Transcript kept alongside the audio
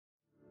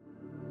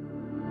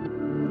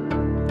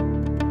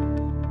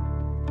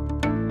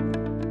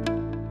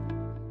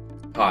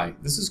Hi,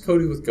 this is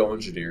Cody with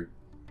GoEngineer.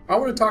 I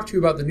want to talk to you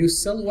about the new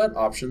silhouette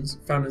options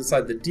found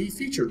inside the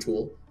Defeature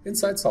tool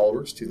inside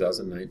SOLIDWORKS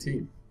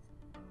 2019.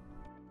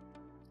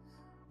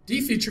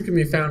 Defeature can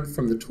be found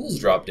from the Tools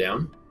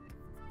drop-down,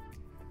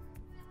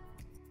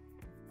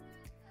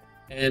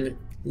 and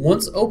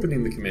once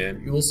opening the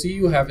command, you will see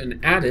you have an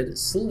added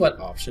silhouette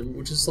option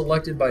which is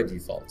selected by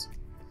default.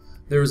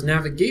 There is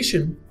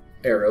navigation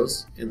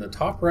arrows in the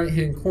top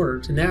right-hand corner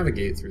to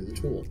navigate through the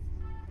tool.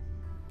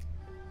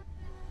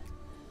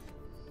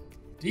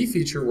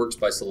 Defeature works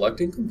by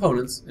selecting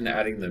components and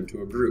adding them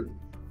to a group.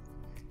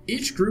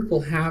 Each group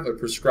will have a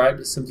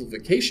prescribed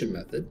simplification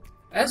method,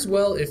 as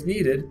well, if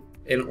needed,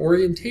 an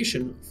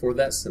orientation for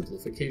that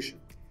simplification.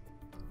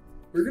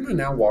 We're going to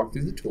now walk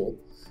through the tool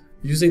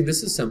using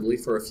this assembly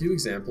for a few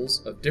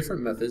examples of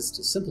different methods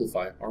to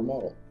simplify our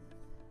model.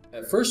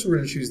 At first, we're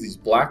going to choose these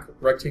black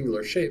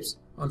rectangular shapes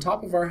on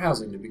top of our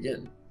housing to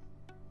begin.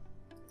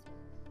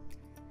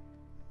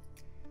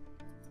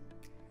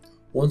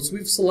 Once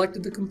we've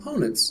selected the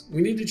components,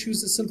 we need to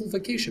choose the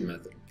simplification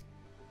method.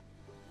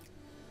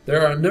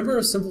 There are a number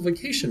of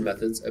simplification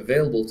methods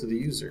available to the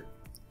user.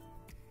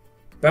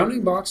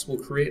 Bounding box will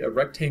create a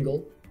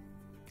rectangle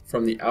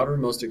from the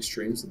outermost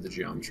extremes of the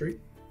geometry.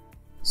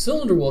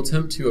 Cylinder will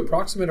attempt to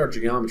approximate our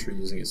geometry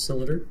using a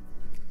cylinder.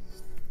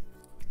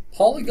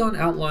 Polygon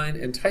outline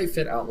and tight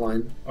fit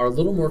outline are a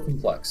little more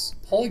complex.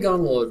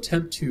 Polygon will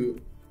attempt to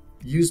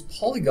use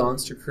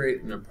polygons to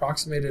create an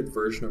approximated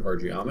version of our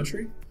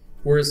geometry,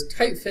 whereas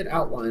tight fit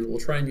outline will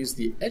try and use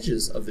the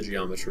edges of the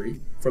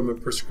geometry from a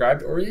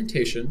prescribed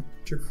orientation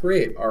to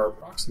create our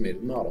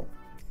approximated model.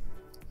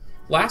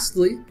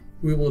 Lastly,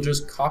 we will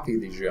just copy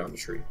the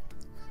geometry.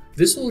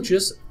 This will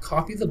just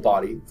copy the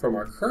body from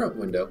our current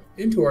window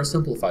into our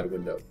simplified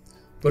window,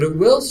 but it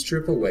will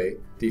strip away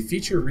the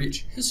feature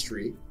reach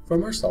history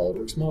from our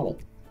SOLIDWORKS model.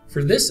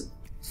 For this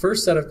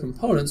first set of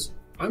components,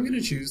 I'm going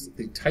to choose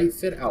the tight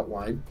fit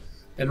outline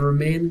and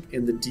remain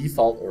in the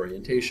default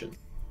orientation.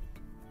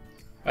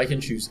 I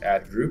can choose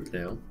Add Group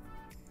now.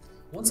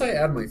 Once I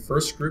add my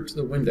first group to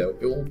the window,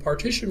 it will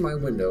partition my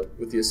window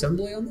with the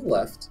assembly on the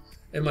left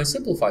and my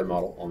simplified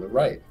model on the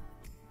right.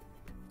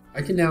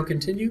 I can now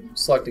continue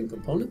selecting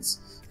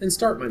components and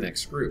start my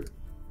next group.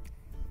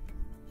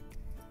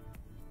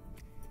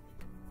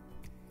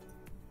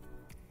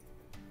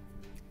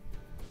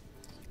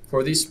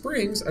 For these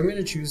springs, I'm going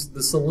to choose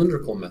the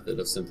cylindrical method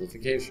of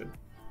simplification.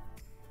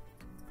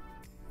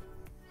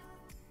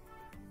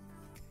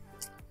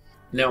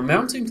 Now,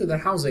 mounting to the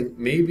housing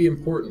may be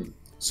important,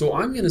 so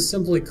I'm going to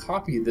simply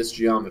copy this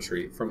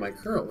geometry from my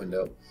current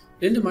window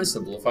into my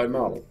simplified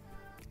model.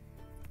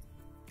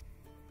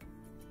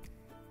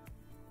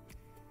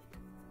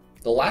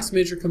 The last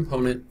major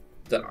component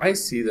that I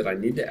see that I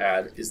need to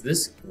add is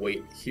this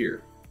weight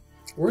here.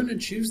 We're going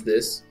to choose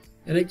this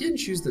and again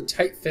choose the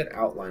tight fit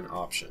outline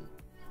option.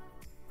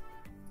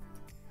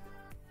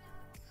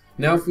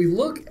 Now, if we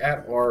look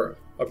at our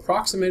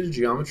approximated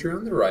geometry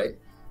on the right,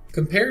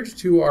 compared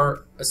to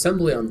our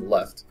assembly on the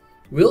left,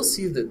 we'll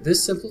see that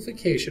this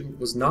simplification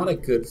was not a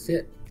good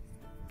fit.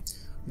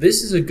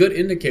 This is a good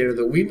indicator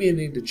that we may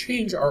need to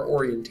change our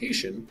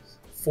orientation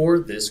for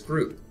this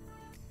group.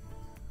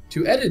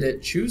 To edit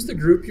it, choose the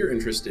group you're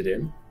interested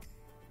in,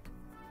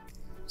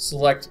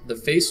 select the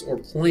face or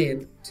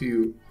plane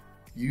to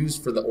use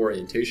for the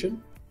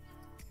orientation,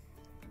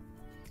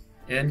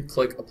 and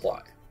click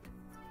Apply.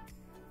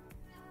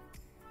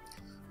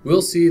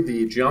 We'll see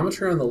the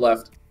geometry on the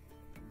left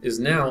is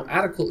now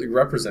adequately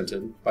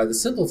represented by the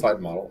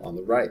simplified model on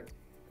the right.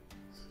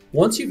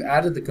 Once you've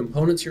added the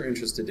components you're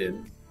interested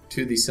in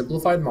to the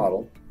simplified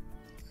model,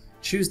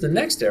 choose the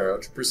next arrow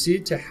to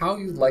proceed to how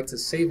you'd like to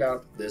save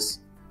out this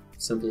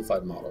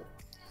simplified model.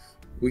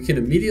 We can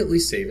immediately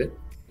save it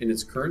in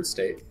its current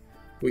state,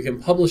 we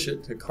can publish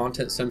it to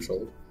Content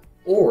Central,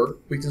 or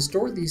we can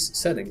store these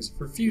settings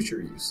for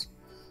future use.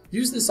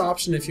 Use this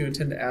option if you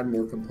intend to add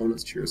more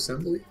components to your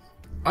assembly.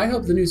 I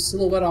hope the new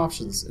silhouette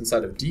options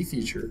inside of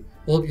Defeature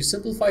will help you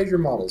simplify your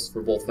models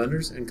for both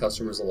vendors and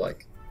customers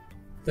alike.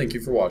 Thank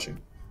you for watching.